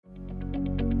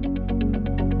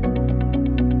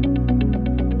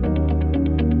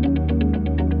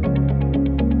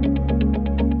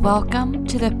Welcome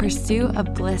to the Pursuit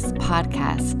of Bliss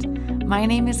podcast. My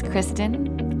name is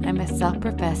Kristen. I'm a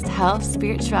self-professed health,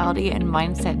 spirituality, and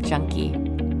mindset junkie.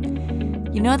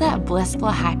 You know that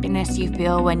blissful happiness you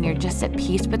feel when you're just at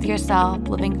peace with yourself,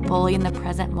 living fully in the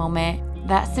present moment?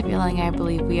 That's the feeling I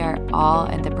believe we are all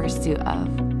in the pursuit of.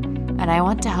 And I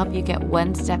want to help you get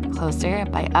one step closer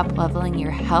by up-leveling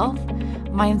your health,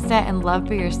 mindset, and love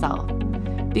for yourself.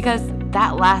 Because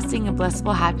that lasting and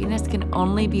blissful happiness can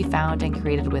only be found and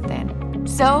created within.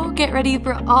 So get ready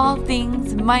for all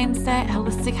things mindset,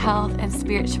 holistic health, and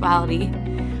spirituality.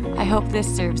 I hope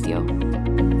this serves you.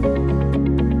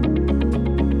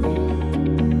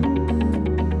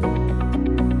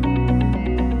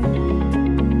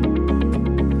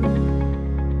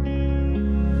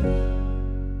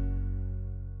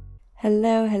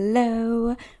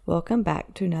 Hello. Welcome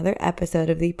back to another episode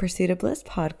of the Pursuit of Bliss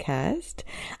podcast.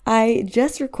 I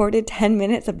just recorded 10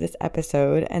 minutes of this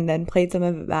episode and then played some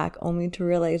of it back only to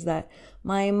realize that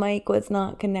my mic was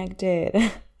not connected.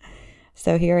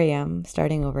 So here I am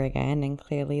starting over again, and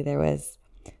clearly there was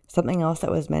something else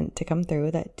that was meant to come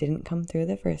through that didn't come through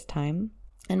the first time.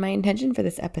 And my intention for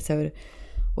this episode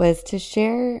was to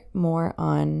share more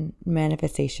on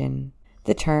manifestation,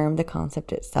 the term, the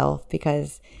concept itself,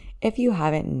 because if you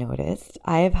haven't noticed,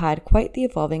 I have had quite the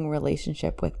evolving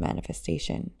relationship with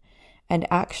manifestation. And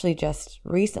actually just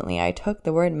recently, I took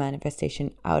the word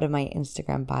manifestation out of my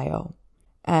Instagram bio.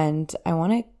 And I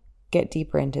want to get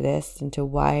deeper into this, into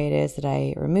why it is that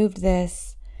I removed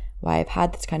this, why I've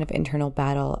had this kind of internal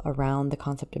battle around the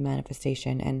concept of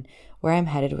manifestation, and where I'm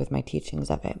headed with my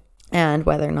teachings of it, and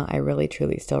whether or not I really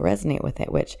truly still resonate with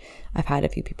it, which I've had a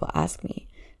few people ask me.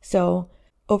 So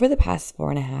over the past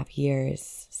 4.5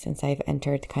 years, since I've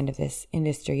entered kind of this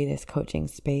industry, this coaching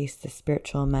space, the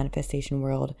spiritual manifestation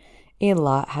world, a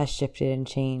lot has shifted and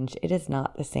changed. It is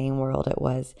not the same world it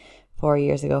was 4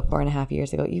 years ago, 4.5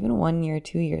 years ago, even 1 year,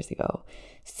 2 years ago.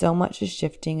 So much is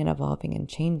shifting and evolving and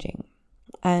changing.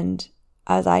 And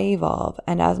as I evolve,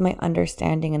 and as my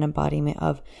understanding and embodiment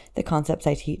of the concepts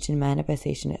I teach and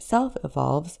manifestation itself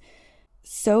evolves,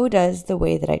 so does the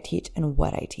way that I teach and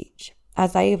what I teach.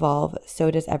 As I evolve,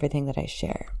 so does everything that I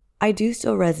share. I do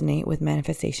still resonate with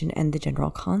manifestation and the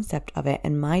general concept of it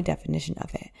and my definition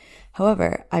of it.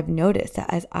 However, I've noticed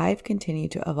that as I've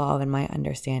continued to evolve in my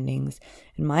understandings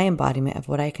and my embodiment of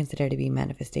what I consider to be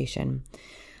manifestation,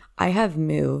 I have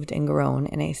moved and grown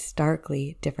in a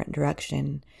starkly different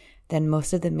direction than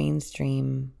most of the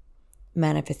mainstream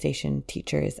manifestation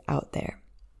teachers out there.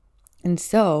 And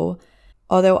so,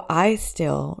 although I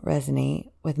still resonate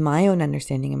with my own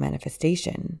understanding of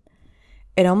manifestation,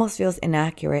 it almost feels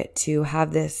inaccurate to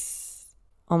have this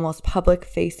almost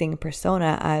public-facing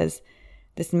persona as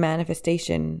this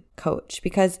manifestation coach,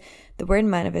 because the word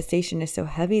manifestation is so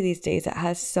heavy these days. It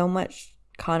has so much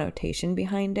connotation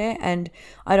behind it. And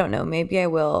I don't know, maybe I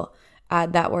will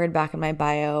add that word back in my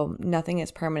bio. Nothing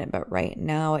is permanent, but right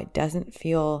now it doesn't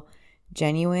feel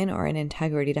genuine or in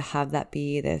integrity to have that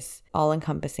be this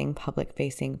all-encompassing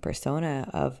public-facing persona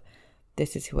of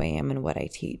this is who I am and what I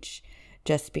teach,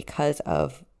 just because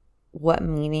of what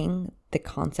meaning the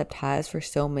concept has for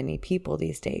so many people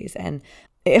these days. And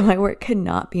my work could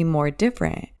not be more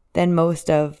different than most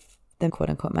of the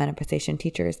quote-unquote manifestation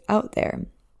teachers out there,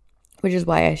 which is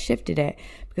why I shifted it,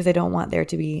 because I don't want there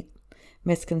to be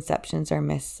misconceptions or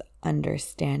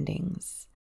misunderstandings.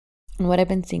 And what I've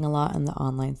been seeing a lot in the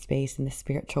online space, in the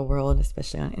spiritual world,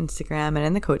 especially on Instagram and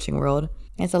in the coaching world,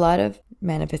 is a lot of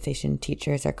manifestation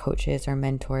teachers or coaches or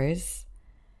mentors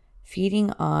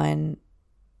feeding on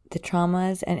the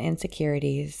traumas and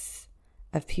insecurities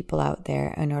of people out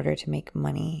there in order to make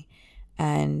money.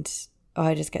 And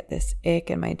I just get this ick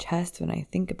in my chest when I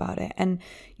think about it. And,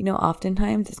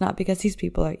 oftentimes it's not because these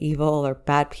people are evil or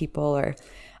bad people, or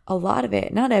a lot of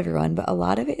it, not everyone, but a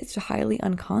lot of it is highly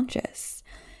unconscious.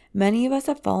 Many of us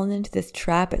have fallen into this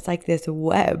trap. It's like this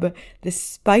web, this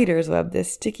spider's web,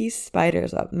 this sticky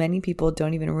spider's web. Many people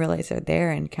don't even realize they're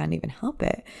there and can't even help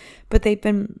it. But they've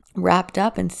been wrapped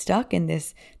up and stuck in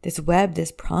this web,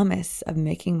 this promise of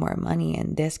making more money.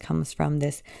 And this comes from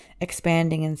this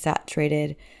expanding and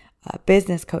saturated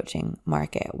business coaching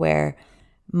market where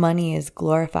money is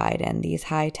glorified, and these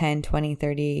high 10, 20,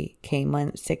 30K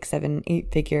month, 6, 7,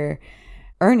 8-figure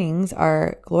earnings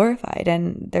are glorified,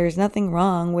 and there's nothing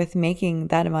wrong with making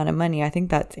that amount of money. I think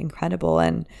that's incredible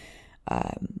and,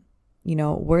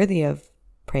 worthy of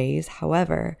praise.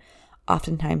 However,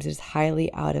 oftentimes it's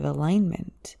highly out of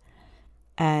alignment.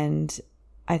 And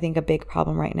I think a big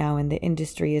problem right now in the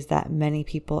industry is that many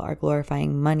people are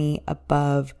glorifying money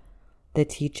above the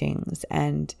teachings.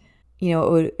 And,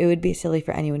 it would be silly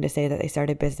for anyone to say that they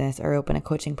start a business or open a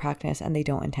coaching practice and they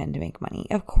don't intend to make money.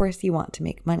 Of course you want to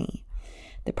make money.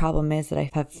 The problem is that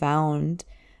I have found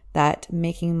that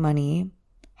making money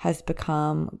has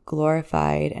become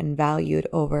glorified and valued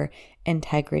over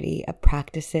integrity of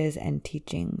practices and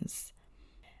teachings.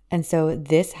 And so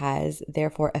this has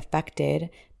therefore affected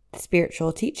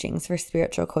spiritual teachings for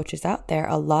spiritual coaches out there.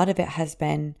 A lot of it has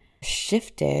been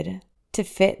shifted to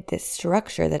fit this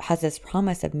structure that has this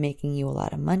promise of making you a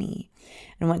lot of money.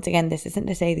 And once again, this isn't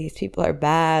to say these people are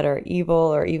bad or evil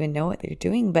or even know what they're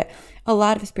doing, but a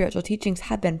lot of spiritual teachings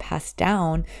have been passed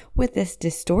down with this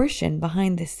distortion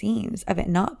behind the scenes of it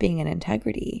not being an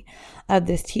integrity, of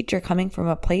this teacher coming from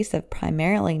a place of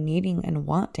primarily needing and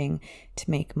wanting to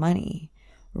make money,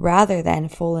 rather than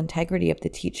full integrity of the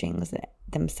teachings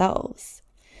themselves.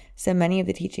 So many of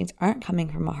the teachings aren't coming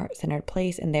from a heart-centered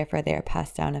place, and therefore they are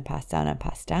passed down and passed down and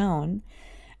passed down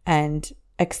and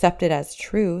accepted as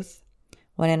truth,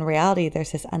 when in reality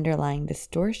there's this underlying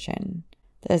distortion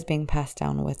that is being passed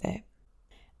down with it.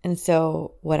 And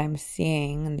so what I'm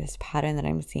seeing, and this pattern that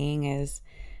I'm seeing, is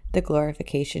the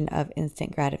glorification of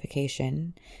instant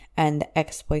gratification and the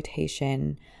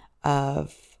exploitation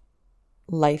of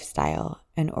lifestyle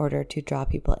in order to draw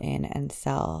people in and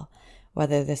sell,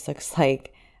 whether this looks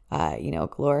like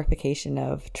glorification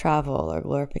of travel or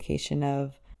glorification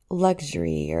of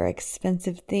luxury or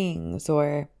expensive things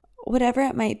or whatever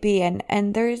it might be.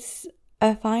 And there's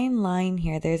a fine line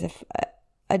here. There's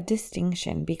a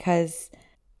distinction, because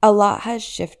a lot has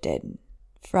shifted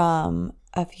from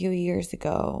a few years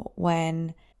ago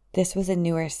when this was a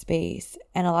newer space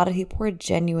and a lot of people were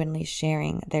genuinely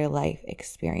sharing their life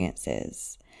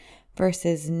experiences,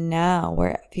 versus now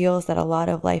where it feels that a lot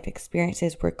of life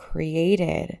experiences were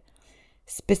created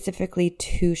specifically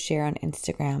to share on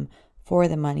Instagram for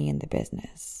the money in the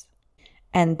business.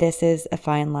 And this is a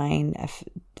fine line, a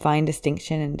fine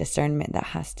distinction and discernment that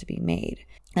has to be made.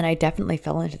 And I definitely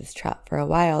fell into this trap for a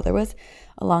while. There was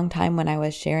a long time when I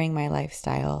was sharing my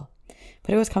lifestyle,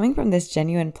 but it was coming from this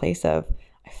genuine place of,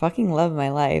 I fucking love my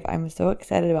life. I'm so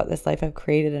excited about this life I've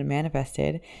created and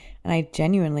manifested, and I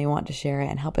genuinely want to share it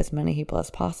and help as many people as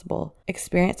possible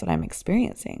experience what I'm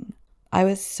experiencing. I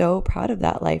was so proud of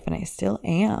that life, and I still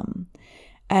am.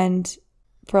 And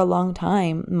for a long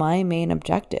time, my main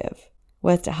objective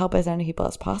was to help as many people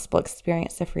as possible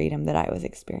experience the freedom that I was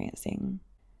experiencing,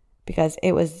 because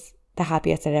it was the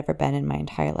happiest I'd ever been in my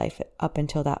entire life up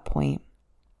until that point.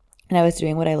 And I was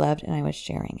doing what I loved and I was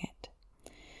sharing it.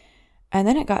 And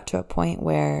then it got to a point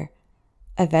where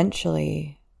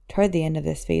eventually, toward the end of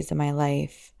this phase of my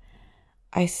life,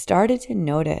 I started to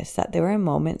notice that there were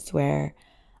moments where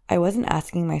I wasn't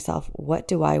asking myself, what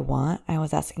do I want? I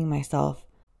was asking myself,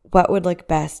 what would look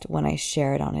best when I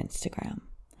share it on Instagram?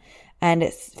 And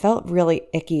it felt really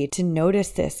icky to notice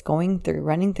this running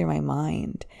through my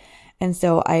mind. And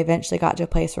so I eventually got to a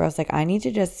place where I was like, I need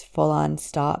to just full on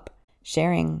stop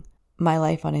sharing my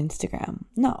life on Instagram.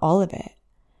 Not all of it,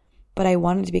 but I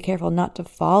wanted to be careful not to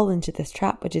fall into this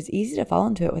trap, which is easy to fall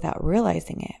into it without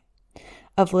realizing it,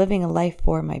 of living a life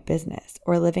for my business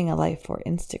or living a life for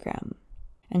Instagram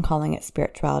and calling it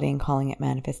spirituality and calling it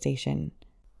manifestation.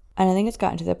 And I think it's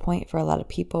gotten to the point for a lot of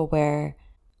people where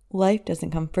life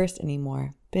doesn't come first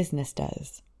anymore. Business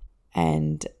does.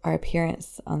 And our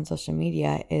appearance on social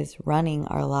media is running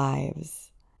our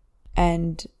lives.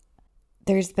 And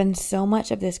there's been so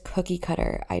much of this cookie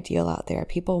cutter ideal out there,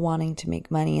 people wanting to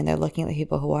make money, and they're looking at the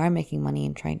people who are making money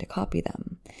and trying to copy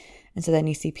them. And so then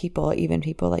you see people, even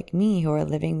people like me, who are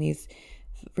living these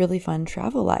really fun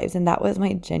travel lives. And that was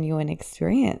my genuine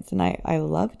experience. And I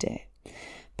loved it.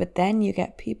 But then you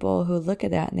get people who look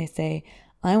at that and they say,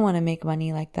 I want to make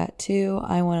money like that too.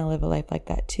 I want to live a life like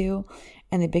that too.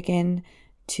 And they begin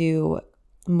to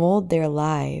mold their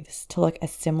lives to look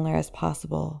as similar as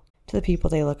possible to the people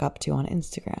they look up to on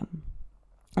Instagram.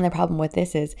 And the problem with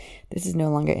this is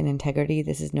no longer in integrity.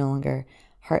 This is no longer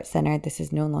heart-centered. This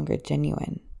is no longer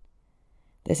genuine.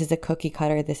 This is a cookie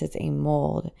cutter. This is a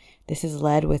mold. This is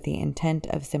led with the intent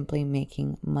of simply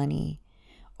making money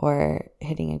or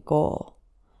hitting a goal,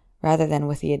 rather than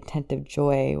with the intent of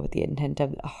joy, with the intent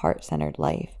of a heart-centered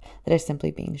life that is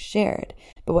simply being shared.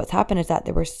 But what's happened is that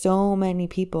there were so many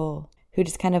people who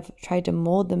just kind of tried to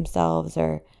mold themselves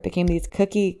or became these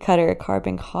cookie cutter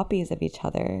carbon copies of each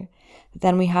other.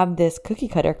 Then we have this cookie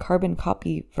cutter carbon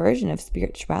copy version of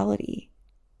spirituality.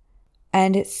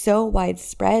 And it's so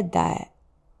widespread that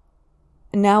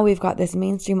now we've got this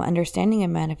mainstream understanding of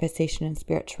manifestation and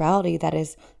spirituality that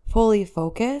is fully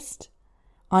focused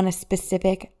on a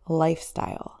specific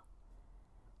lifestyle,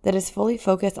 that is fully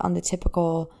focused on the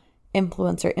typical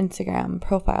influencer Instagram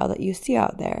profile that you see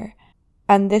out there.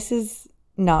 And this is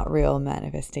not real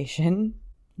manifestation.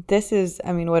 This is,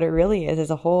 what it really is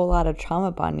a whole lot of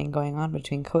trauma bonding going on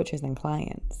between coaches and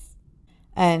clients.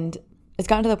 And it's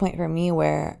gotten to the point for me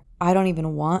where I don't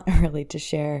even want really to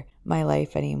share my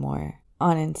life anymore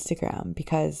on Instagram,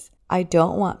 because I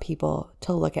don't want people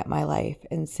to look at my life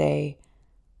and say,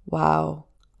 wow,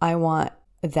 I want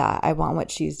that. I want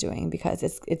what she's doing, because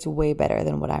it's way better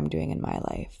than what I'm doing in my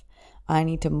life. I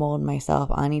need to mold myself.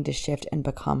 I need to shift and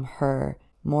become her,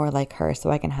 more like her, so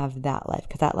I can have that life,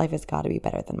 because that life has got to be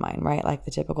better than mine, right? Like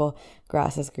the typical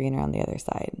grass is greener on the other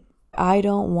side. I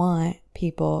don't want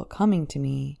people coming to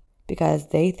me because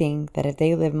they think that if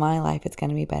they live my life, it's going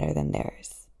to be better than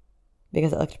theirs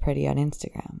because it looked pretty on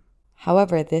Instagram.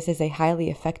 However, this is a highly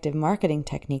effective marketing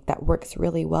technique that works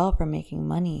really well for making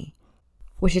money,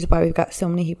 which is why we've got so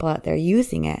many people out there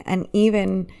using it and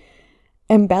even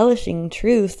embellishing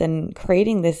truths and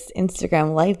creating this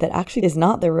Instagram life that actually is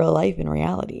not their real life in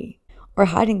reality, or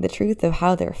hiding the truth of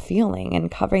how they're feeling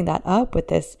and covering that up with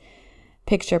this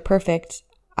picture perfect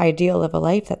ideal of a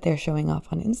life that they're showing off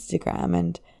on Instagram.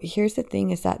 And here's the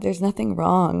thing, is that there's nothing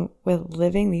wrong with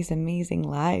living these amazing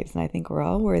lives. And I think we're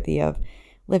all worthy of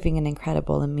living an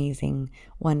incredible, amazing,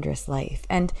 wondrous life.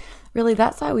 And really,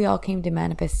 that's why we all came to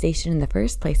manifestation in the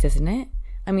first place, isn't it?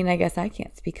 I guess I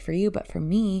can't speak for you, but for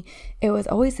me, it was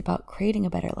always about creating a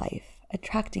better life,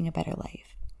 attracting a better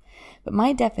life. But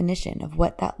my definition of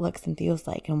what that looks and feels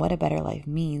like and what a better life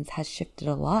means has shifted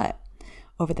a lot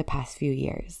over the past few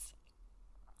years.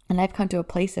 And I've come to a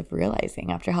place of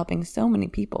realizing, after helping so many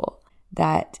people,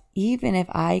 that even if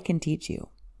I can teach you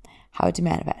how to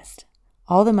manifest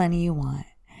all the money you want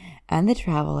and the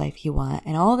travel life you want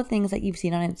and all the things that you've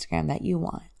seen on Instagram that you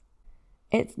want,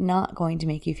 it's not going to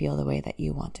make you feel the way that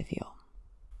you want to feel.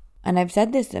 And I've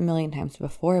said this a million times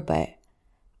before, but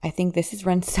I think this has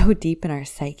run so deep in our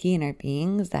psyche and our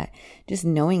beings that just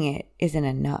knowing it isn't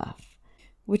enough.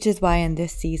 Which is why in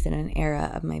this season and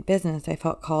era of my business, I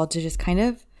felt called to just kind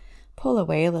of pull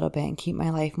away a little bit and keep my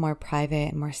life more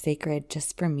private and more sacred,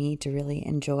 just for me to really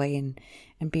enjoy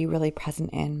and be really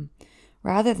present in,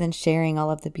 rather than sharing all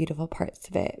of the beautiful parts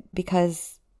of it,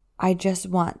 because I just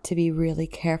want to be really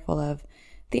careful of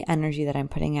the energy that I'm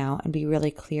putting out and be really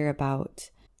clear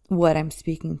about what I'm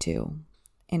speaking to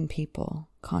in people,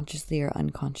 consciously or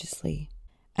unconsciously.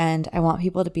 And I want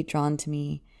people to be drawn to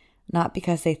me, not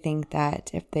because they think that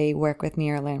if they work with me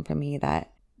or learn from me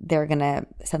that they're going to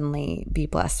suddenly be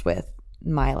blessed with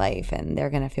my life and they're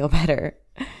going to feel better,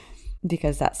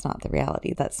 because that's not the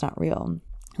reality. That's not real.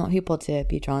 I want people to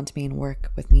be drawn to me and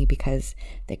work with me because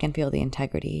they can feel the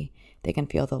integrity, they can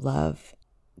feel the love,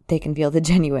 they can feel the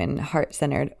genuine,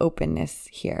 heart-centered openness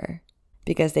here,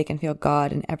 because they can feel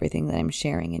God in everything that I'm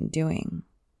sharing and doing.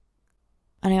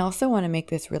 And I also want to make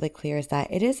this really clear, is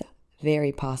that it is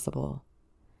very possible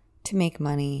to make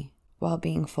money while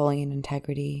being fully in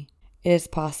integrity. It is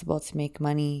possible to make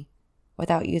money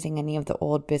without using any of the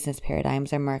old business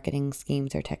paradigms or marketing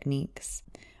schemes or techniques.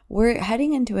 We're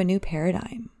heading into a new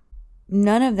paradigm.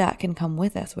 None of that can come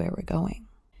with us where we're going.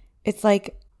 It's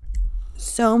like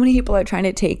so many people are trying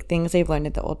to take things they've learned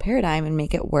at the old paradigm and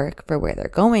make it work for where they're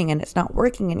going, and it's not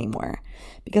working anymore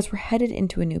because we're headed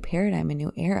into a new paradigm, a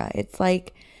new era. It's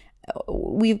like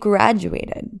we've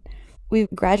graduated. We've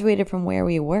graduated from where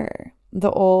we were.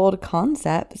 The old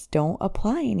concepts don't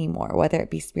apply anymore, whether it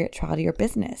be spirituality or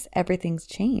business. Everything's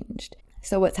changed.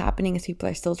 So what's happening is people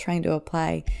are still trying to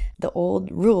apply the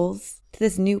old rules to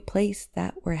this new place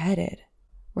that we're headed.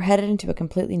 We're headed into a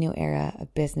completely new era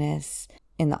of business,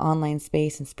 in the online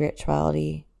space and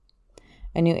spirituality,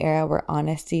 a new era where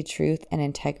honesty, truth, and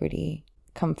integrity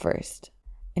come first,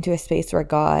 into a space where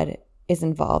God is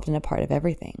involved and a part of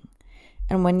everything.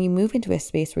 And when you move into a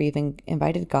space where you've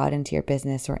invited God into your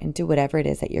business or into whatever it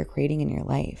is that you're creating in your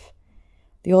life,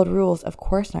 the old rules, of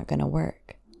course, aren't going to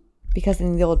work. Because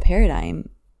in the old paradigm,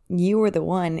 you were the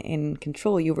one in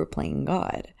control. You were playing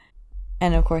God.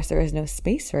 And of course, there was no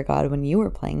space for God when you were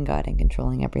playing God and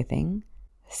controlling everything.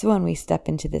 So when we step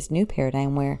into this new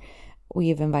paradigm where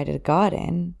we've invited God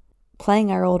in,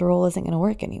 playing our old role isn't going to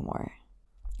work anymore.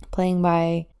 Playing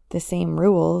by the same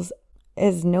rules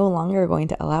is no longer going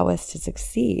to allow us to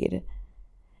succeed.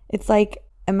 It's like,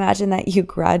 imagine that you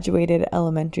graduated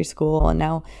elementary school and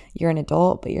now you're an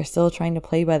adult, but you're still trying to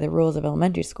play by the rules of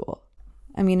elementary school.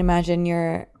 Imagine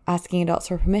you're asking adults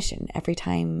for permission every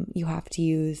time you have to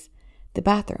use the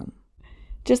bathroom.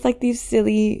 Just like these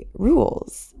silly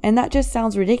rules. And that just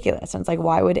sounds ridiculous. And it's like,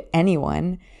 why would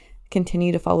anyone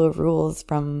continue to follow rules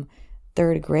from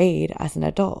third grade as an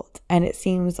adult? And it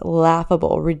seems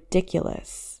laughable,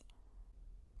 ridiculous.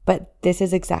 But this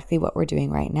is exactly what we're doing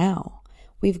right now.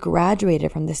 We've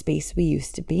graduated from the space we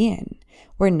used to be in.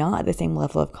 We're not at the same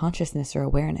level of consciousness or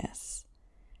awareness.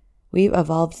 We've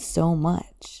evolved so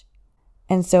much.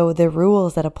 And so the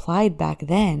rules that applied back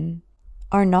then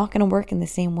are not going to work in the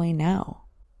same way now.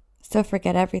 So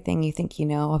forget everything you think you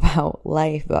know about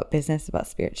life, about business, about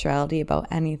spirituality, about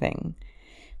anything.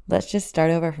 Let's just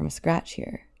start over from scratch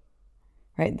here,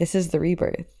 right? This is the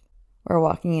rebirth. We're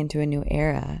walking into a new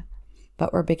era,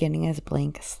 but we're beginning as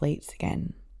blank slates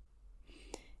again.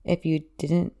 If you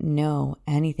didn't know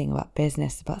anything about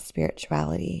business, about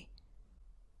spirituality,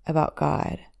 about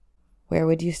God, where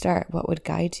would you start? What would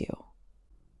guide you?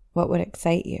 What would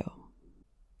excite you?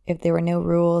 If there were no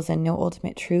rules and no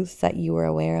ultimate truths that you were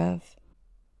aware of,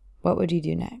 what would you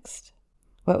do next?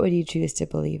 What would you choose to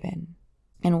believe in?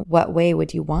 And what way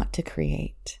would you want to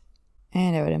create?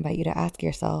 And I would invite you to ask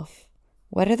yourself,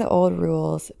 what are the old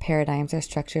rules, paradigms, or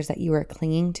structures that you are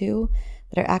clinging to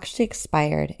that are actually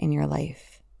expired in your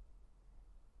life?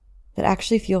 That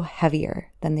actually feel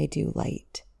heavier than they do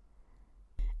light?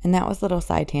 And that was a little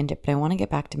side tangent, but I want to get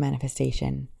back to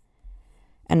manifestation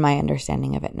and my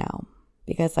understanding of it now.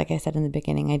 Because like I said in the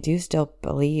beginning, I do still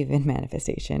believe in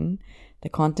manifestation. The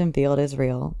quantum field is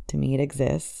real. To me, it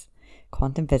exists.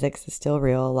 Quantum physics is still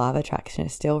real. Law of attraction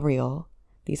is still real.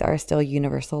 These are still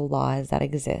universal laws that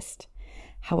exist.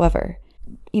 However,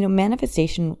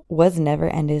 manifestation was never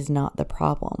and is not the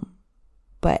problem.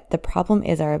 But the problem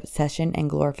is our obsession and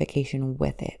glorification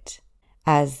with it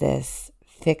as this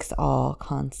fix-all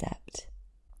concept.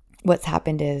 What's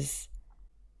happened is,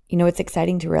 it's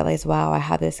exciting to realize, wow, I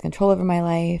have this control over my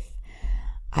life.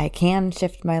 I can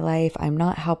shift my life. I'm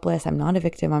not helpless. I'm not a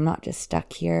victim. I'm not just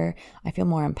stuck here. I feel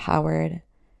more empowered.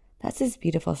 That's this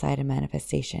beautiful side of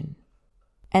manifestation.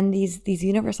 And these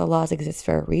universal laws exist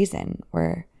for a reason,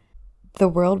 where the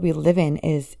world we live in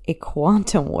is a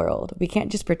quantum world. We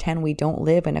can't just pretend we don't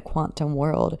live in a quantum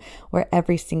world where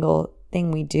every single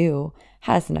thing we do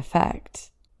has an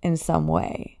effect in some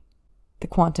way. The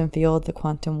quantum field, the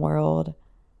quantum world,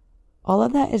 all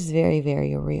of that is very,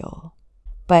 very real.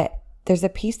 But there's a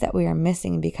piece that we are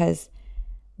missing, because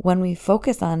when we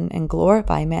focus on and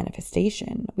glorify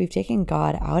manifestation, we've taken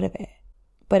God out of it.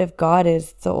 But if God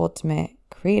is the ultimate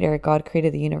creator, God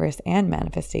created the universe and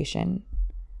manifestation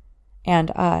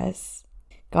and us.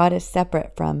 God is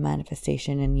separate from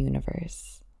manifestation and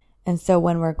universe. And so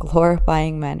when we're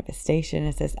glorifying manifestation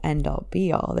as this end all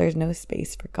be all, there's no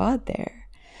space for God there.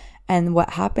 And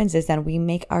what happens is then we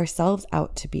make ourselves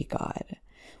out to be God.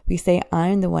 We say,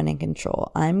 I'm the one in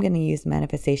control. I'm going to use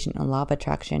manifestation and law of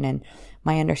attraction and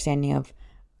my understanding of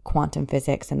quantum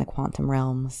physics and the quantum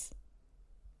realms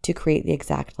to create the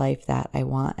exact life that I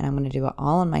want. And I'm going to do it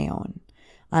all on my own.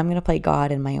 I'm going to play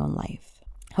God in my own life.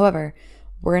 However,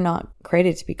 we're not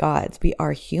created to be gods. We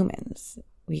are humans.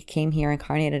 We came here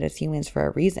incarnated as humans for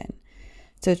a reason.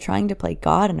 So trying to play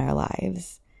God in our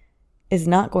lives is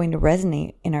not going to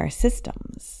resonate in our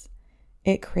systems.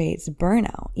 It creates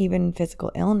burnout, even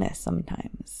physical illness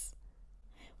sometimes.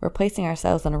 We're placing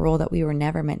ourselves on a role that we were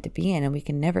never meant to be in and we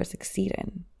can never succeed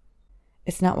in.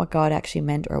 It's not what God actually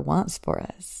meant or wants for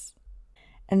us.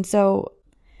 And so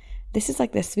this is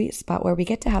like the sweet spot where we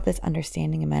get to have this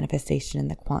understanding and manifestation in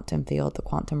the quantum field, the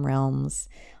quantum realms,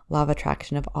 law of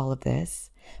attraction of all of this,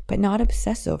 but not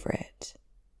obsess over it.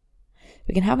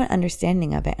 We can have an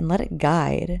understanding of it and let it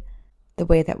guide the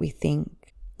way that we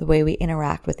think, the way we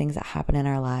interact with things that happen in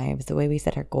our lives, the way we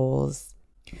set our goals,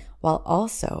 while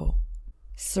also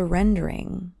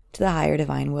surrendering to the higher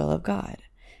divine will of God.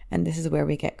 And this is where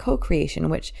we get co-creation,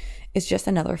 which is just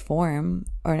another form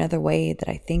or another way that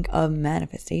I think of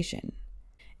manifestation.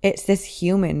 It's this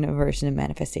human version of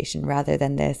manifestation rather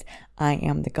than this I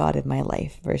am the God of my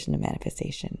life version of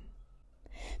manifestation.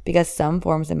 Because some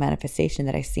forms of manifestation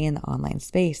that I see in the online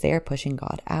space, they are pushing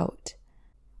God out.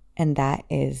 And that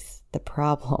is the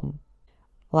problem.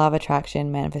 Law of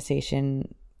attraction,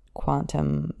 manifestation,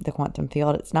 the quantum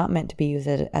field, it's not meant to be used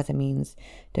as a means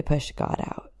to push God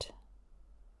out.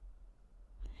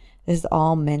 This is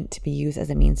all meant to be used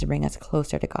as a means to bring us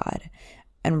closer to God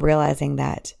and realizing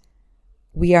that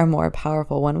we are more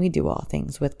powerful when we do all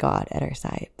things with God at our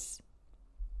sides,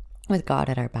 with God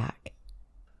at our back.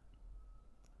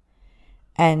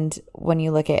 And when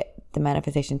you look at the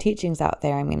manifestation teachings out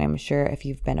there, I'm sure if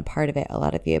you've been a part of it, a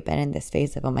lot of you have been in this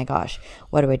phase of, oh my gosh,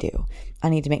 what do? I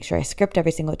need to make sure I script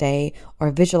every single day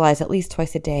or visualize at least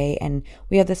twice a day. And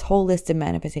we have this whole list of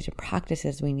manifestation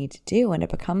practices we need to do. And it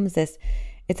becomes this,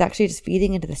 it's actually just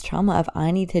feeding into this trauma of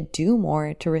I need to do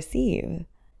more to receive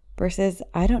versus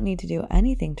I don't need to do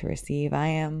anything to receive. I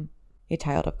am a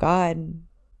child of God.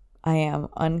 I am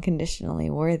unconditionally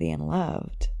worthy and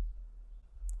loved.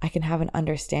 I can have an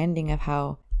understanding of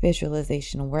how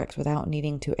visualization works without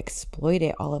needing to exploit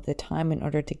it all of the time in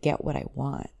order to get what I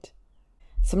want.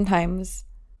 Sometimes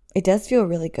it does feel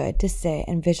really good to sit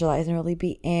and visualize and really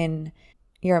be in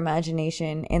your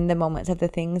imagination in the moments of the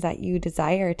things that you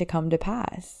desire to come to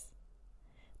pass.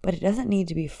 But it doesn't need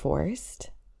to be forced.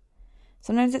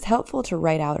 Sometimes it's helpful to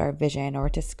write out our vision or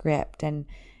to script and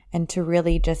to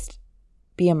really just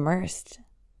be immersed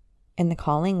in the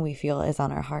calling we feel is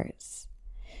on our hearts.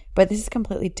 But this is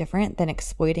completely different than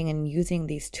exploiting and using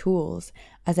these tools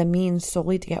as a means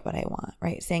solely to get what I want,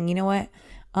 right? Saying, you know what?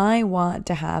 I want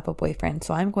to have a boyfriend,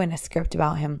 so I'm going to script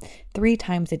about him 3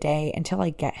 times a day until I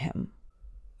get him.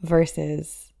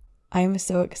 Versus, I'm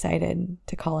so excited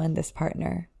to call in this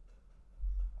partner.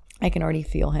 I can already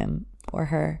feel him or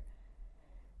her.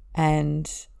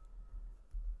 And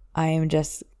I'm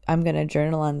going to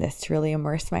journal on this to really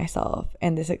immerse myself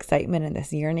in this excitement and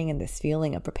this yearning and this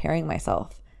feeling of preparing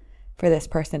myself for this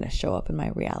person to show up in my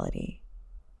reality.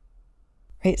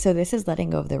 Right? So this is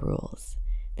letting go of the rules.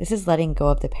 This is letting go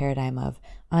of the paradigm of,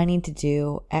 I need to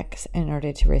do X in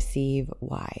order to receive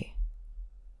Y.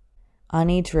 I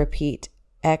need to repeat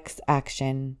X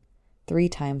action 3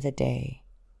 times a day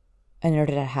in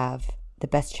order to have the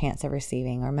best chance of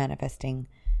receiving or manifesting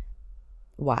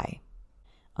Y.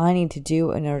 I need to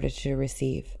do in order to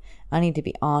receive. I need to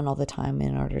be on all the time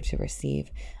in order to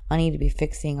receive. I need to be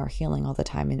fixing or healing all the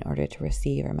time in order to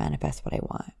receive or manifest what I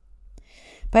want.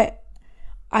 But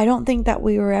I don't think that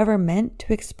we were ever meant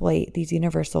to exploit these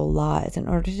universal laws in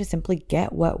order to simply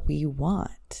get what we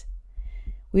want.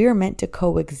 We are meant to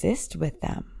coexist with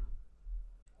them.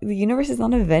 The universe is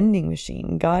not a vending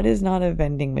machine. God is not a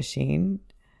vending machine.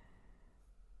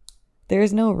 There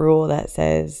is no rule that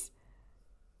says,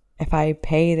 if I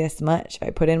pay this much, if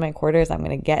I put in my quarters, I'm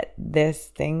going to get this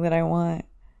thing that I want.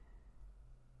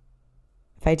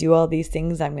 If I do all these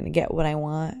things, I'm going to get what I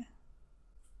want.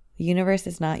 The universe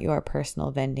is not your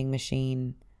personal vending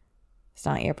machine. It's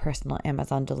not your personal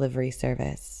Amazon delivery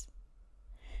service.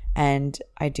 And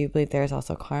I do believe there's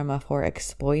also karma for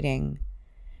exploiting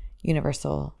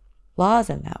universal laws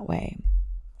in that way,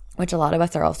 which a lot of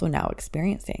us are also now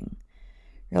experiencing,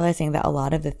 realizing that a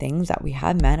lot of the things that we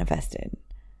have manifested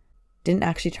didn't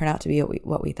actually turn out to be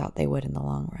what we thought they would in the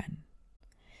long run,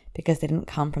 because they didn't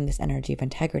come from this energy of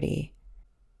integrity,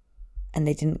 and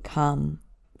they didn't come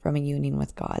from a union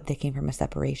with God. They came from a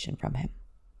separation from Him.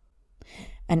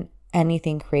 And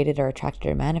anything created or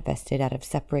attracted or manifested out of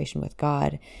separation with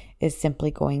God is simply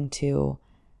going to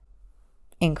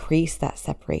increase that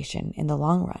separation in the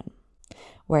long run.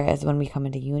 Whereas when we come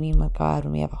into union with God,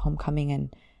 when we have a homecoming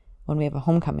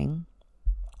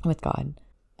with God,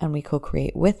 and we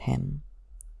co-create with Him,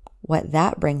 what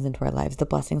that brings into our lives, the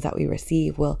blessings that we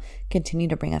receive, will continue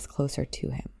to bring us closer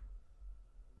to Him.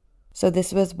 So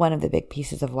this was one of the big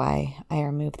pieces of why I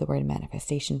removed the word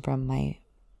manifestation from my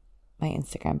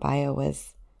Instagram bio.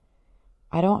 Was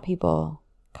I don't want people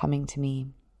coming to me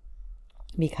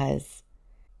because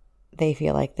they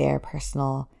feel like their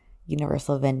personal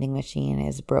universal vending machine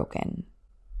is broken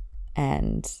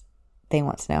and they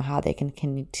want to know how they can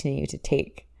continue to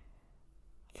take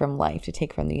from life, to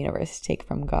take from the universe, to take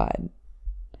from God,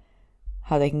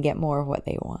 how they can get more of what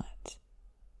they want.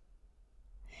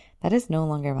 That is no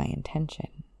longer my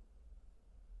intention.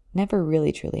 Never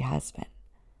really truly has been.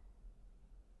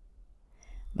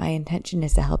 My intention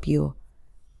is to help you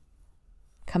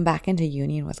come back into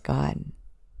union with God,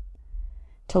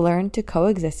 to learn to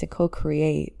coexist and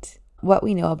co-create what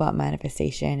we know about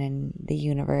manifestation and the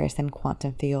universe and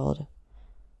quantum field,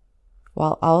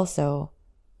 while also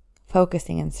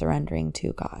focusing and surrendering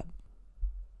to God.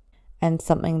 And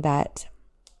something that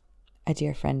a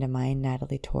dear friend of mine,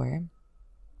 Natalie Torr,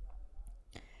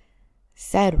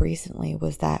 said recently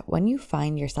was that when you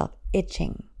find yourself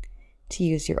itching to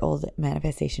use your old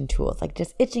manifestation tools, like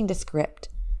just itching to script,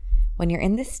 when you're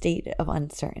in this state of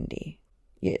uncertainty,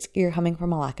 you're coming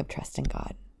from a lack of trust in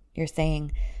God. You're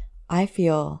saying, I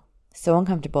feel so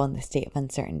uncomfortable in this state of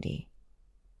uncertainty,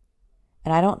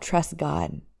 and I don't trust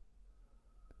God.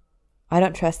 I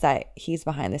don't trust that He's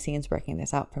behind the scenes working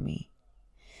this out for me.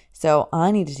 So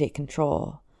I need to take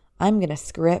control. I'm going to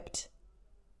script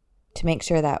to make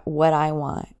sure that what I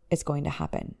want is going to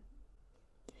happen.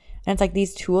 And it's like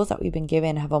these tools that we've been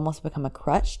given have almost become a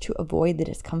crutch to avoid the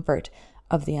discomfort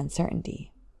of the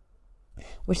uncertainty,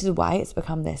 which is why it's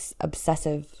become this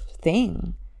obsessive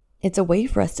thing. It's a way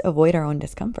for us to avoid our own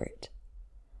discomfort.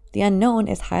 The unknown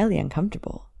is highly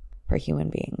uncomfortable for human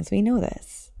beings. We know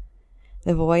this.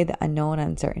 The void, the unknown,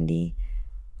 uncertainty.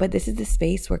 But this is the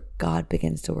space where God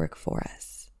begins to work for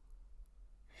us.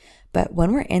 But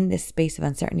when we're in this space of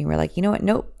uncertainty, we're like, you know what?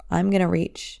 Nope, I'm going to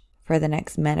reach for the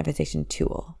next manifestation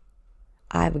tool.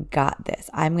 I've got this.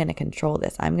 I'm going to control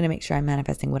this. I'm going to make sure I'm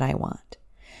manifesting what I want.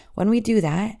 When we do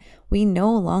that, we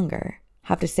no longer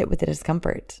have to sit with the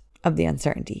discomfort of the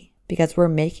uncertainty because we're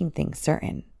making things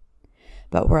certain.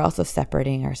 But we're also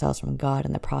separating ourselves from God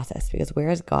in the process, because where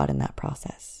is God in that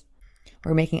process?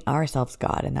 We're making ourselves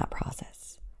God in that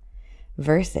process.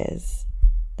 Versus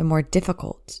the more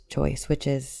difficult choice, which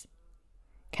is,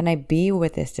 can I be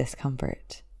with this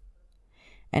discomfort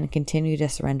and continue to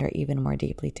surrender even more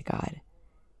deeply to God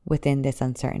within this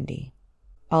uncertainty?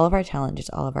 All of our challenges,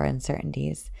 all of our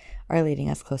uncertainties are leading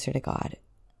us closer to God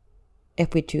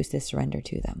if we choose to surrender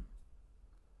to them.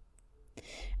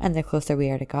 And the closer we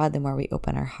are to God, the more we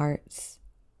open our hearts,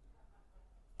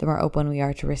 the more open we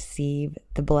are to receive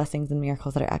the blessings and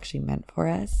miracles that are actually meant for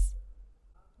us,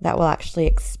 that will actually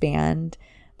expand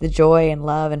the joy and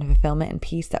love and fulfillment and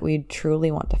peace that we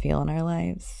truly want to feel in our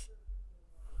lives.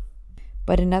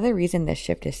 But another reason this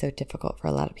shift is so difficult for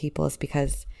a lot of people is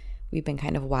because we've been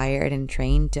kind of wired and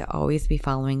trained to always be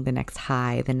following the next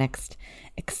high, the next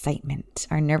excitement.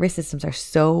 Our nervous systems are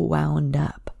so wound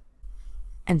up.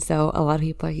 And so a lot of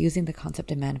people are using the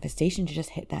concept of manifestation to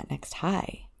just hit that next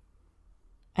high.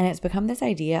 And it's become this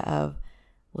idea of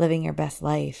living your best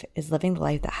life is living the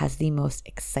life that has the most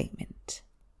excitement,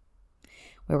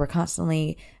 where we're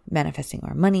constantly manifesting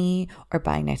more money or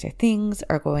buying nicer things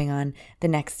or going on the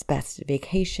next best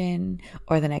vacation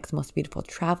or the next most beautiful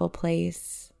travel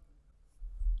place.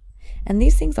 And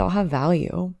these things all have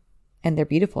value and they're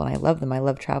beautiful and I love them. I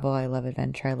love travel. I love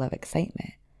adventure. I love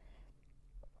excitement.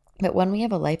 But when we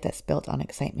have a life that's built on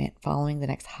excitement, following the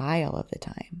next high all of the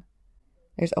time,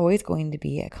 there's always going to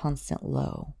be a constant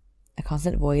low, a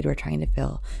constant void we're trying to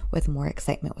fill with more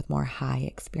excitement, with more high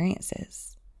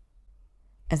experiences.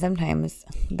 And sometimes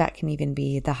that can even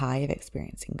be the high of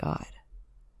experiencing God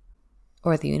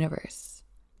or the universe.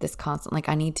 This constant, like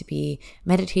I need to be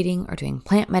meditating or doing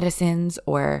plant medicines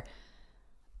or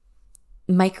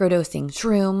microdosing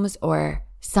shrooms or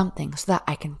something so that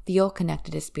I can feel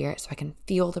connected to spirit, so I can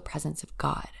feel the presence of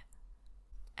God.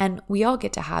 And we all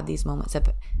get to have these moments of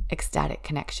ecstatic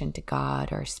connection to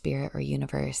God or spirit or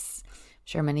universe. I'm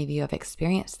sure many of you have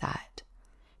experienced that.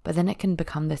 But then it can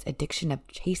become this addiction of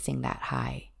chasing that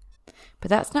high. But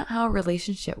that's not how a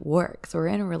relationship works. We're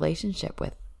in a relationship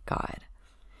with God.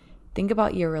 Think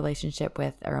about your relationship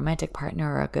with a romantic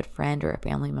partner or a good friend or a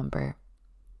family member.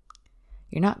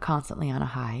 You're not constantly on a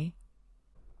high.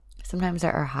 Sometimes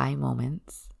there are high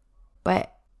moments.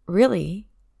 But really,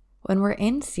 when we're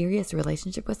in serious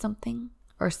relationship with something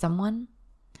or someone,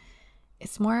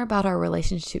 it's more about our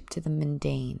relationship to the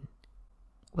mundane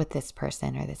with this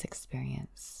person or this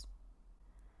experience.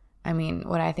 I mean,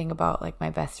 when I think about like my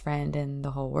best friend in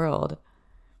the whole world,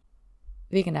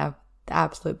 we can have the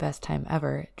absolute best time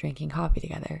ever drinking coffee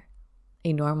together.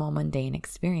 A normal, mundane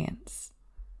experience.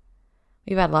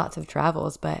 We've had lots of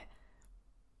travels, but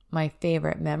my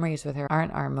favorite memories with her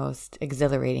aren't our most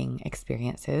exhilarating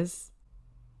experiences.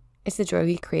 It's the joy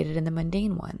we created in the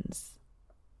mundane ones.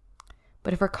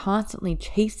 But if we're constantly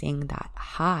chasing that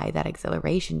high, that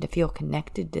exhilaration to feel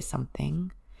connected to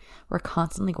something, we're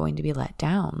constantly going to be let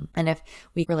down. And if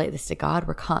we relate this to God,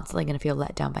 we're constantly going to feel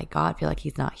let down by God, feel like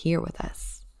he's not here with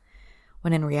us.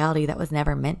 When in reality, that was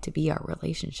never meant to be our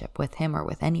relationship with him or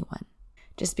with anyone.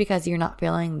 Just because you're not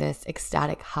feeling this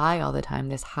ecstatic high all the time,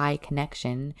 this high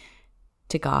connection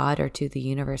to God or to the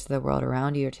universe, the world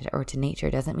around you, or to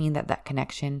nature, doesn't mean that that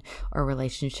connection or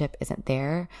relationship isn't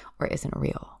there or isn't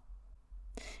real.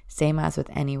 Same as with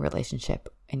any relationship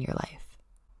in your life.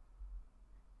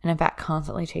 And in fact,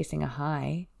 constantly chasing a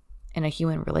high in a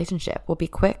human relationship will be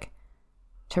quick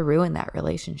to ruin that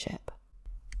relationship.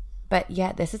 But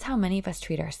yet, this is how many of us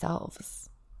treat ourselves.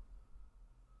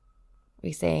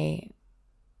 We say,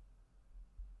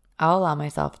 I'll allow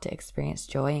myself to experience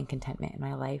joy and contentment in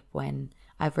my life when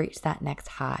I've reached that next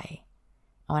high.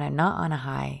 And when I'm not on a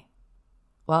high,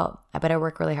 well, I better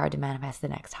work really hard to manifest the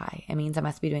next high. It means I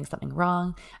must be doing something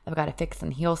wrong. I've got to fix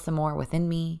and heal some more within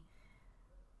me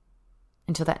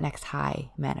until that next high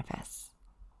manifests.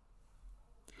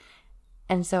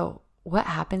 And so what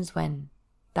happens when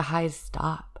the highs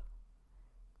stop?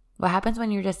 What happens when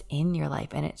you're just in your life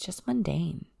and it's just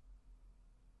mundane?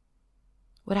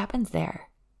 What happens there?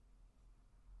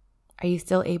 Are you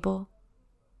still able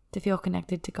to feel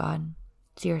connected to God,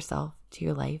 to yourself, to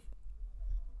your life?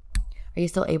 Are you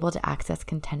still able to access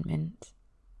contentment?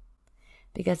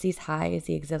 Because these highs,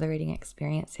 the exhilarating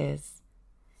experiences,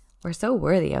 we're so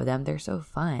worthy of them. They're so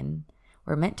fun.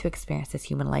 We're meant to experience this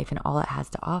human life and all it has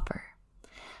to offer.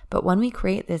 But when we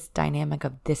create this dynamic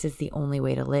of this is the only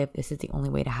way to live, this is the only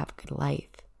way to have a good life,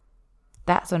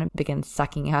 that's when it begins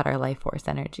sucking out our life force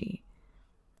energy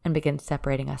and begins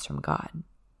separating us from God.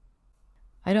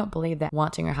 I don't believe that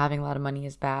wanting or having a lot of money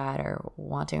is bad, or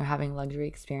wanting or having luxury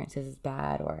experiences is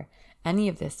bad, or any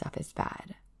of this stuff is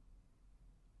bad.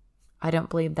 I don't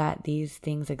believe that these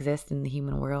things exist in the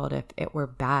human world if it were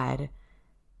bad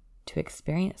to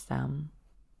experience them.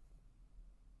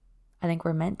 I think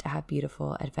we're meant to have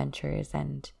beautiful adventures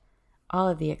and all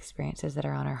of the experiences that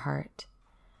are on our heart.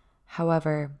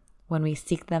 However, when we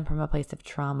seek them from a place of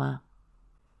trauma,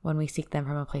 when we seek them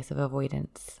from a place of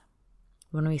avoidance,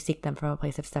 when we seek them from a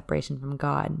place of separation from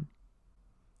God,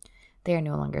 they are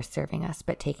no longer serving us,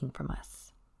 but taking from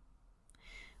us.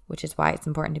 Which is why it's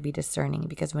important to be discerning,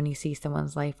 because when you see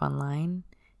someone's life online,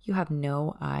 you have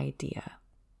no idea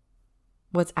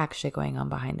what's actually going on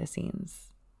behind the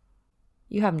scenes.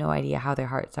 You have no idea how their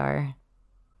hearts are.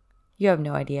 You have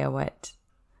no idea what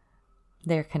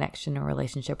their connection or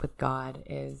relationship with God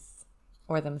is,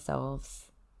 or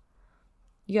themselves.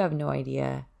 You have no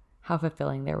idea how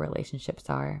fulfilling their relationships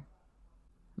are.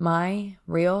 My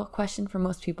real question for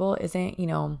most people isn't,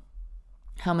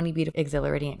 how many beautiful,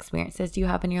 exhilarating experiences do you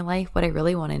have in your life? What I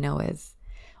really want to know is,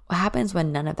 what happens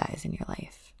when none of that is in your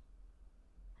life?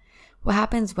 What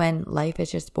happens when life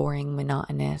is just boring,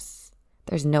 monotonous?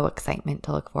 There's no excitement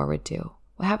to look forward to.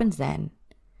 What happens then?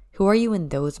 Who are you in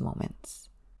those moments?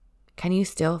 Can you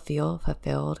still feel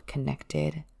fulfilled,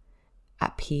 connected,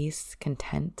 at peace,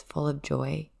 content, full of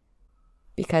joy?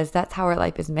 Because that's how our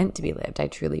life is meant to be lived. I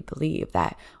truly believe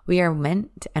that we are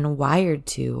meant and wired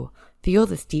to feel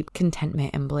this deep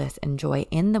contentment and bliss and joy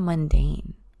in the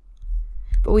mundane.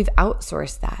 But we've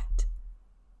outsourced that.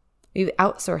 We've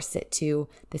outsourced it to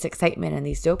this excitement and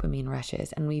these dopamine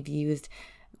rushes, and we've used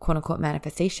quote unquote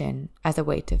manifestation as a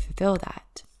way to fulfill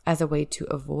that, as a way to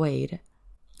avoid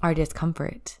our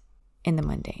discomfort in the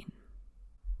mundane.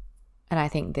 And I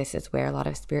think this is where a lot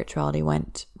of spirituality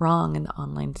went wrong in the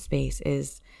online space,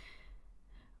 is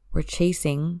we're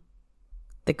chasing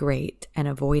the great and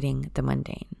avoiding the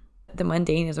mundane. The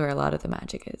mundane is where a lot of the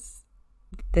magic is.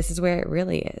 This is where it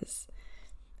really is.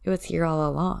 It was here all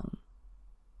along.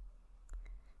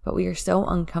 But we are so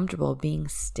uncomfortable being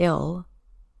still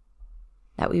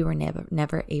that we were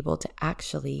never able to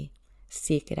actually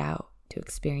seek it out, to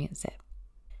experience it.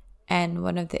 And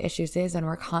one of the issues is when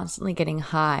we're constantly getting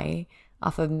high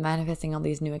off of manifesting all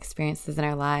these new experiences in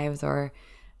our lives, or,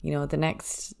 the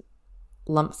next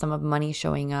lump sum of money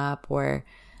showing up, or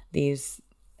these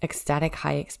ecstatic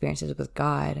high experiences with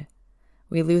God,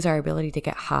 we lose our ability to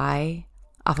get high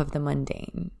off of the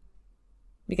mundane.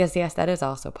 Because yes, that is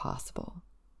also possible.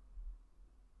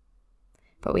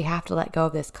 But we have to let go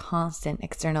of this constant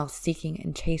external seeking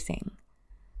and chasing.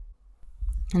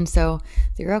 And so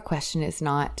the real question is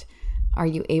not, are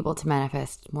you able to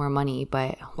manifest more money,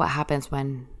 but what happens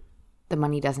when the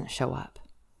money doesn't show up?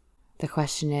 The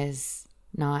question is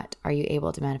not, are you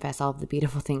able to manifest all of the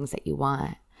beautiful things that you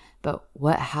want, but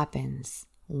what happens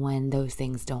when those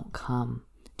things don't come?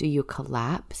 Do you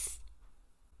collapse?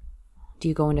 Do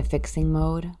you go into fixing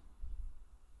mode?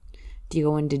 Do you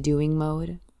go into doing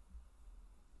mode?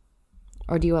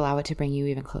 Or do you allow it to bring you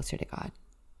even closer to God?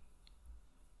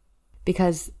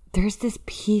 Because there's this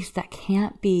peace that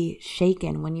can't be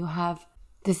shaken when you have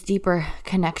this deeper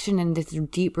connection and this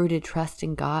deep-rooted trust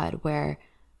in God, where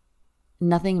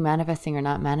nothing manifesting or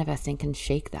not manifesting can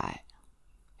shake that.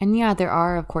 And yeah, there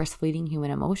are, of course, fleeting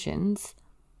human emotions,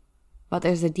 but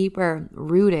there's a deeper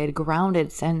rooted,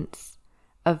 grounded sense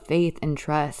of faith and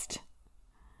trust,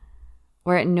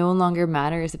 where it no longer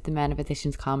matters if the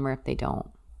manifestations come or if they don't.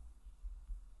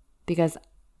 Because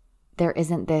there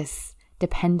isn't this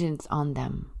dependence on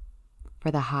them for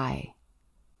the high.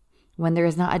 When there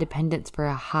is not a dependence for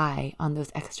a high on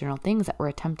those external things that we're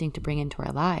attempting to bring into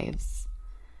our lives,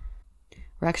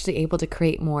 we're actually able to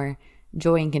create more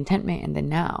joy and contentment in the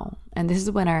now. And this is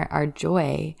when our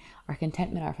joy, our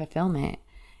contentment, our fulfillment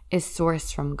is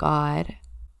sourced from God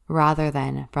rather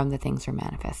than from the things we're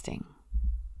manifesting.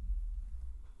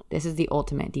 This is the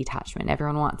ultimate detachment.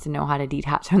 Everyone wants to know how to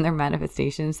detach from their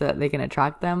manifestations so that they can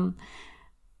attract them.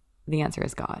 The answer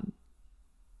is God.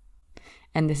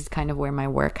 And this is kind of where my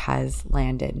work has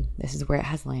landed. This is where it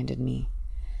has landed me.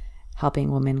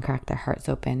 Helping women crack their hearts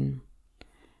open,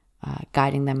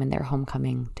 guiding them in their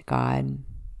homecoming to God,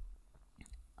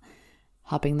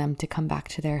 helping them to come back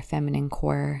to their feminine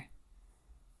core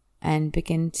and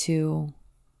begin to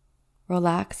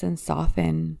relax and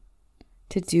soften,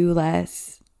 to do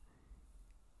less,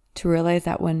 to realize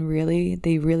that when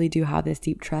they really do have this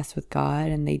deep trust with God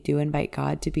and they do invite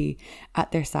God to be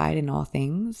at their side in all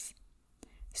things,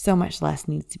 so much less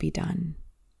needs to be done.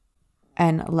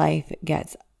 And life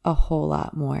gets a whole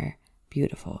lot more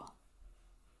beautiful.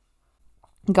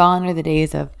 Gone are the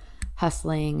days of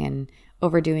hustling and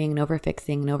overdoing and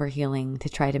overfixing and overhealing to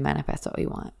try to manifest what we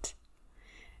want.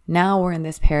 Now we're in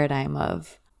this paradigm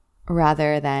of,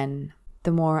 rather than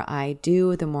the more I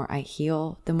do, the more I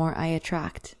heal, the more I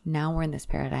attract. Now we're in this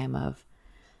paradigm of,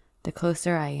 the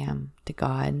closer I am to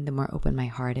God, the more open my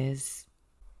heart is,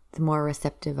 the more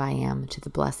receptive I am to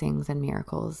the blessings and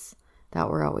miracles that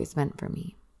were always meant for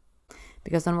me.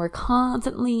 Because when we're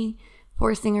constantly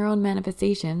forcing our own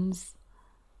manifestations,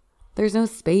 there's no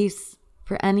space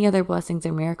for any other blessings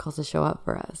or miracles to show up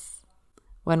for us.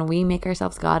 When we make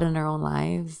ourselves God in our own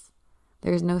lives,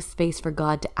 there's no space for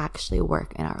God to actually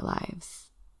work in our lives.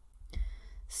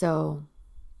 So,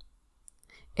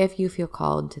 if you feel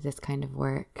called to this kind of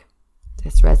work,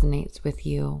 this resonates with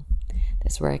you,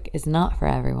 this work is not for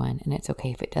everyone, and it's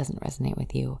okay if it doesn't resonate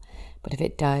with you. But if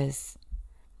it does,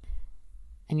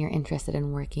 and you're interested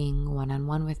in working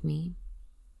one-on-one with me,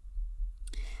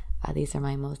 these are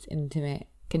my most intimate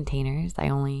containers. I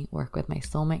only work with my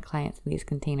soulmate clients in these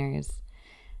containers.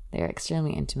 They're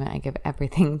extremely intimate. I give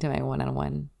everything to my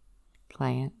one-on-one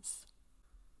clients.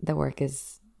 The work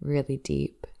is really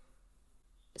deep.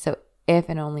 So if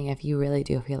and only if you really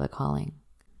do feel a calling,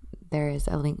 there is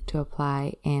a link to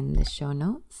apply in the show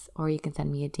notes, or you can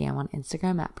send me a DM on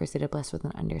Instagram at pursuitofbliss with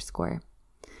an _.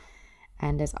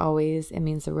 And as always, it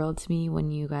means the world to me when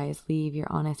you guys leave your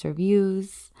honest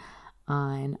reviews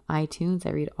on iTunes.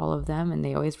 I read all of them and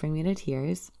they always bring me to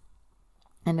tears.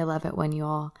 And I love it when you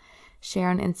all share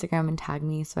on Instagram and tag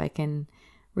me so I can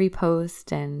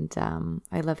repost. And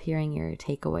I love hearing your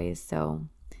takeaways. So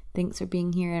thanks for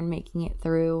being here and making it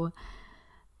through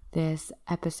this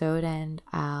episode. And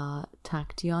I'll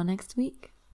talk to you all next week.